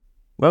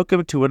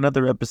Welcome to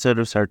another episode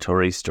of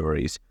Sartori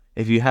Stories.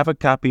 If you have a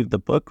copy of the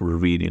book we're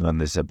reading on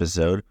this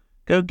episode,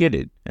 go get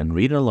it and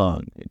read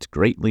along. It's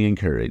greatly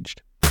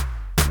encouraged.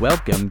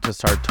 Welcome to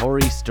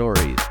Sartori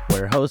Stories,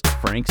 where host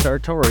Frank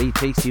Sartori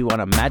takes you on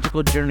a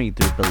magical journey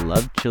through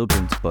beloved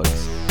children's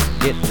books.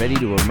 Get ready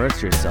to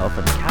immerse yourself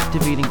in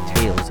captivating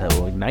tales that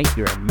will ignite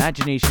your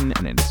imagination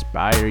and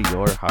inspire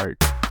your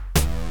heart.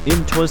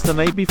 In 'Twas the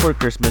Night Before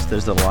Christmas,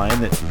 there's a line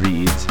that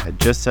reads, had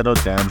just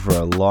settled down for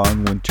a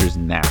long winter's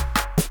nap.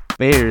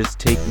 Bears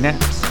take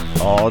naps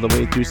all the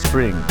way through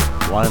spring,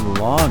 one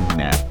long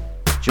nap.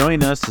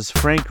 Join us as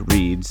Frank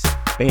reads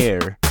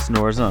Bear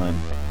Snores On.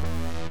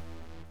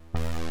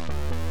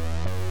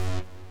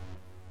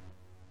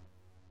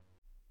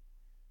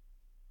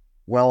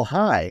 Well,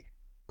 hi.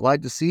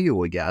 Glad to see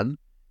you again.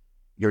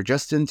 You're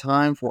just in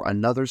time for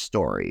another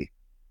story.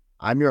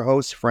 I'm your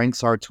host, Frank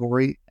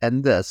Sartori,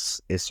 and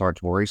this is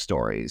Sartori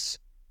Stories.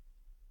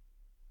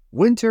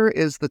 Winter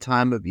is the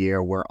time of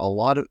year where a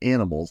lot of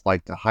animals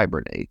like to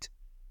hibernate.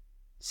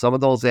 Some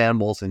of those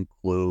animals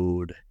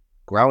include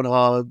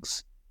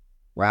groundhogs,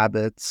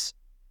 rabbits,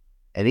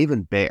 and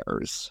even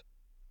bears.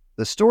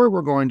 The story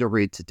we're going to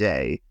read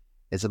today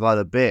is about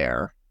a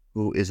bear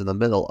who is in the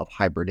middle of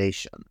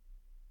hibernation.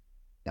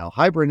 Now,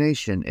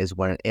 hibernation is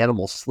when an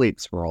animal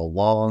sleeps for a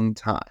long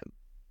time,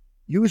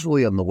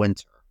 usually in the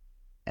winter,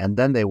 and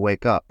then they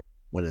wake up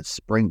when it's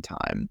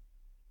springtime.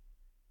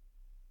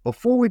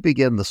 Before we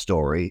begin the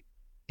story,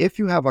 if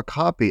you have a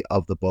copy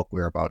of the book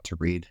we're about to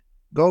read,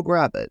 go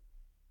grab it.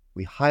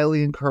 We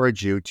highly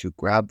encourage you to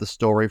grab the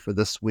story for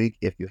this week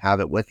if you have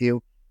it with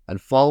you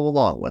and follow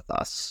along with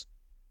us.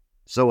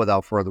 So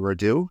without further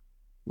ado,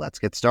 let's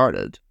get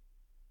started.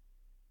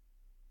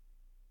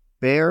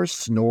 Bear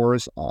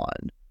Snores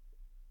On,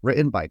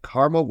 written by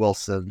Karma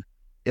Wilson,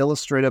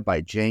 illustrated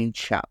by Jane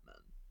Chapman.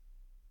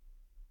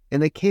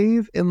 In a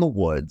cave in the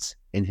woods,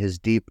 in his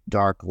deep,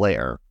 dark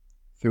lair,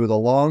 through the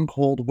long,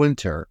 cold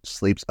winter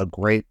sleeps a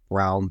great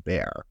brown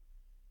bear.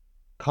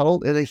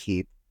 Cuddled in a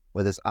heap,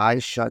 with his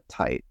eyes shut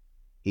tight,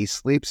 he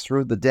sleeps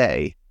through the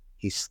day,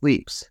 he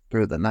sleeps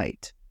through the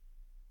night.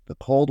 The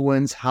cold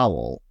winds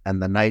howl,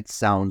 and the night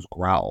sounds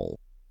growl,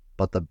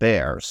 but the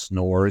bear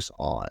snores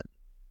on.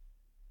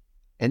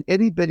 An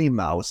itty-bitty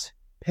mouse,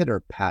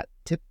 pitter-pat,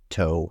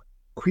 tiptoe,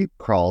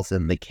 creep-crawls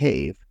in the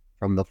cave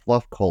from the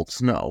fluff-cold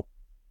snow.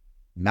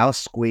 Mouse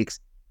squeaks,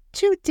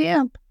 "Too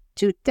damp,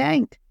 too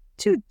dank,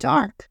 too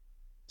dark,"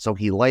 so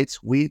he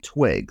lights wee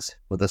twigs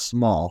with a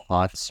small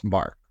hot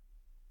spark.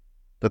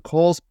 The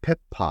coals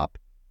pip-pop,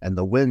 and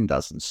the wind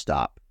doesn't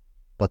stop,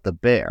 but the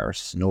bear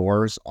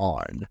snores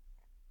on.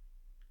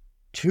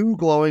 Two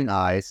glowing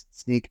eyes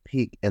sneak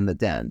peek in the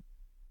den.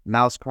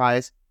 Mouse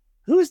cries,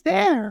 "Who's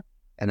there?"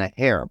 and a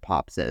hare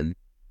pops in.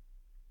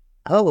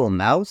 "Hello,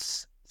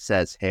 Mouse,"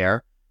 says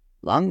Hare.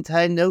 "Long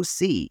time no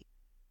see."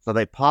 So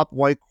they pop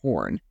white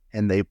corn,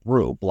 and they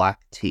brew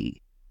black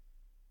tea.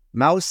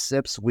 Mouse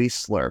sips wee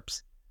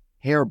slurps.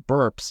 Hare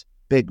burps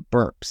big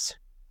burps.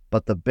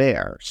 But the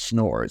bear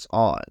snores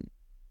on.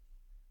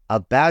 A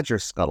badger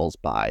scuttles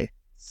by,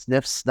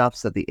 sniffs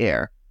snuffs at the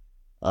air.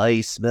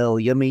 "I smell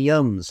yummy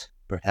yums.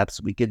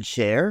 Perhaps we can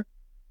share?"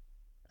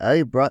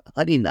 "I brought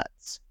honey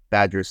nuts,"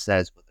 Badger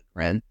says with a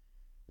grin.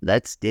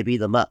 "Let's divvy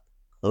them up,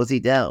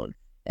 cozy down,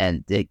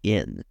 and dig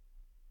in."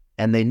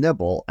 And they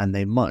nibble and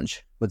they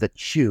munch with a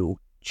chew,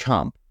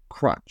 chomp,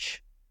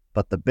 crunch.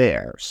 But the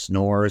bear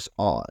snores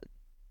on.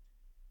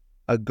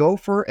 A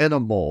gopher and a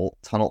mole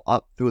tunnel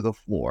up through the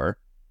floor.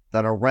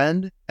 Then a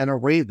wren and a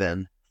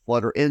raven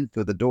flutter in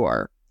through the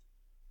door.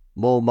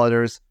 Mole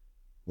mutters,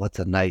 "What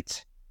a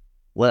night."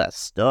 "What a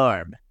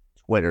storm,"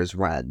 twitters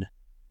wren.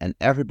 And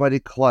everybody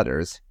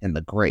clutters in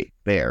the great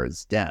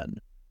bear's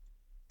den.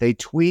 They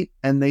tweet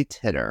and they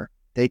titter,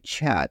 they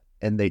chat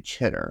and they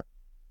chitter,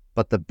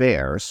 but the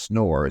bear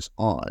snores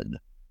on.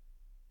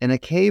 In a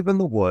cave in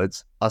the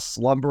woods, a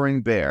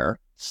slumbering bear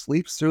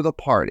sleeps through the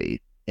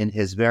party in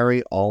his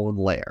very own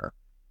lair.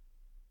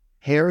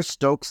 Hare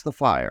stokes the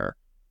fire,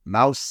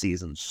 mouse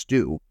seasons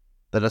stew,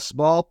 then a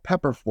small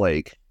pepper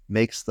flake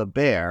makes the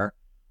bear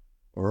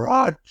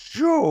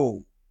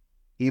 "Rachoo!"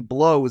 He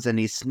blows and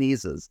he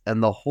sneezes,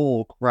 and the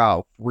whole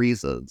crowd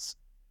freezes.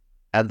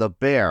 And the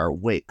bear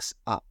wakes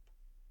up.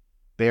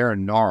 Bear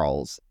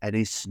gnarls and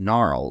he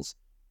snarls.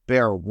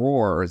 Bear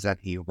roars and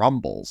he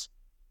rumbles.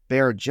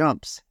 Bear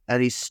jumps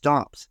and he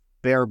stomps.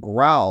 Bear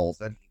growls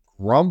and he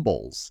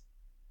grumbles.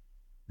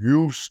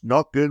 "You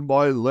snuck in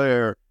my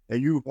lair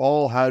and you've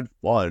all had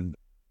fun.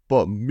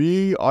 But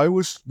me, I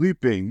was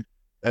sleeping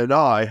and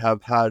I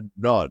have had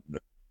none."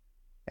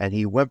 And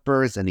he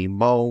whimpers and he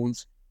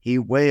moans. He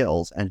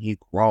wails and he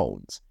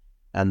groans.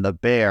 And the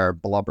bear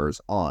blubbers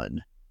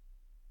on.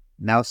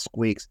 Mouse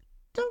squeaks,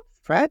 "Don't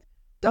fret,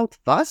 don't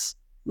fuss.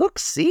 Look,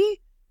 see,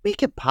 we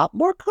can pop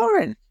more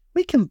corn.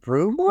 We can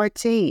brew more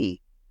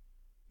tea."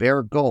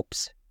 Bear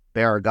gulps,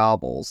 bear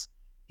gobbles.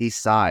 He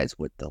sighs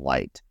with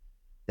delight.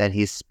 Then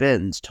he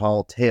spins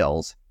tall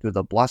tales through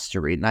the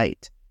blustery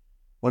night.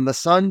 When the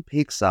sun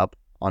peeks up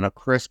on a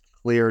crisp,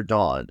 clear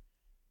dawn,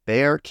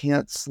 Bear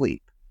can't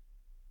sleep.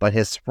 but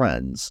his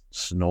friends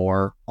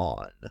snore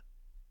on.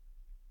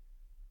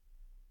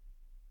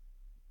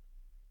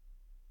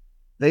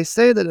 They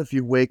say that if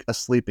you wake a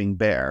sleeping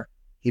bear,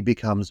 he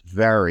becomes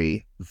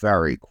very,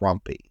 very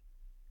grumpy.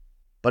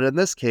 But in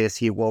this case,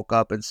 he woke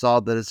up and saw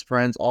that his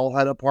friends all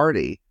had a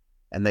party,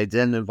 and they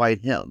didn't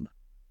invite him.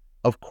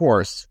 Of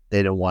course, they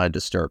didn't want to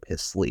disturb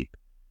his sleep.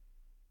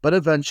 But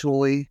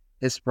eventually,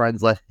 his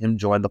friends let him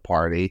join the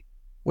party,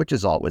 which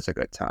is always a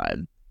good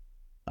time.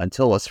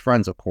 Until his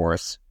friends, of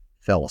course,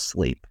 fell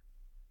asleep.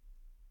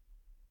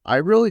 I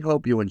really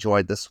hope you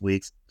enjoyed this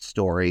week's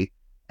story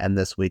and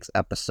this week's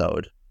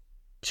episode.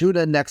 Tune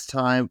in next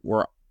time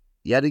where,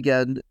 yet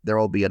again, there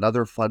will be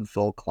another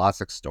fun-filled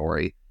classic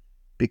story.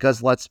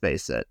 Because let's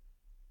face it,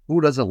 who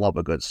doesn't love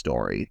a good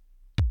story?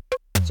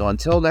 So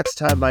until next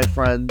time, my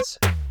friends,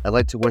 I'd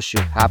like to wish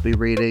you happy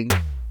reading,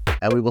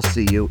 and we will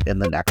see you in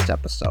the next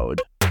episode.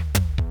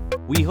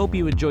 We hope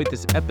you enjoyed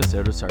this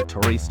episode of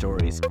Sartori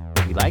Stories.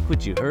 If you like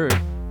what you heard,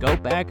 go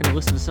back and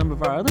listen to some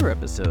of our other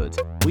episodes.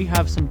 We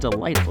have some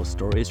delightful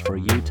stories for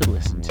you to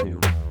listen to.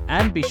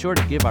 And be sure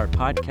to give our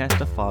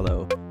podcast a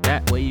follow.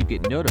 That way you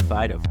get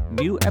notified of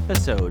new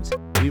episodes.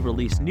 We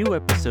release new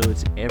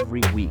episodes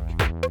every week.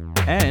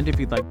 And if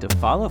you'd like to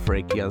follow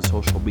Frankie on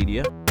social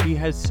media, he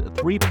has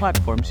 3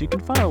 platforms you can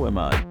follow him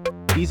on.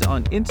 He's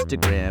on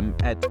Instagram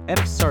at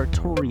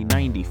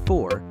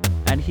fsartori94,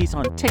 and he's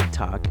on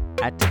TikTok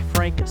at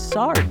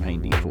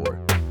franksar94.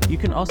 You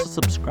can also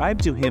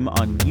subscribe to him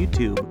on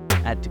YouTube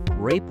at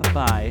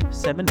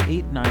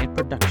Grapeby789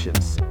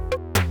 Productions.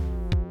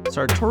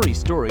 Sartori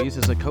Stories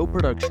is a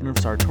co-production of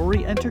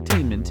Sartori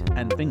Entertainment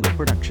and Bingo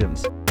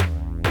Productions.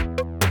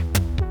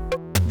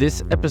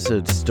 This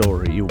episode's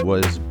story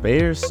was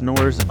Bear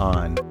Snores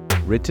On,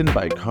 written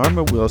by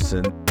Karma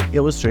Wilson,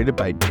 illustrated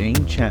by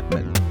Jane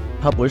Chapman,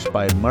 published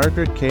by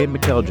Margaret K.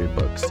 McElderry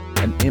Books,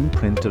 an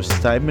imprint of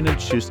Simon &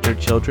 Schuster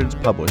Children's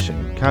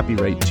Publishing,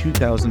 copyright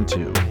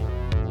 2002.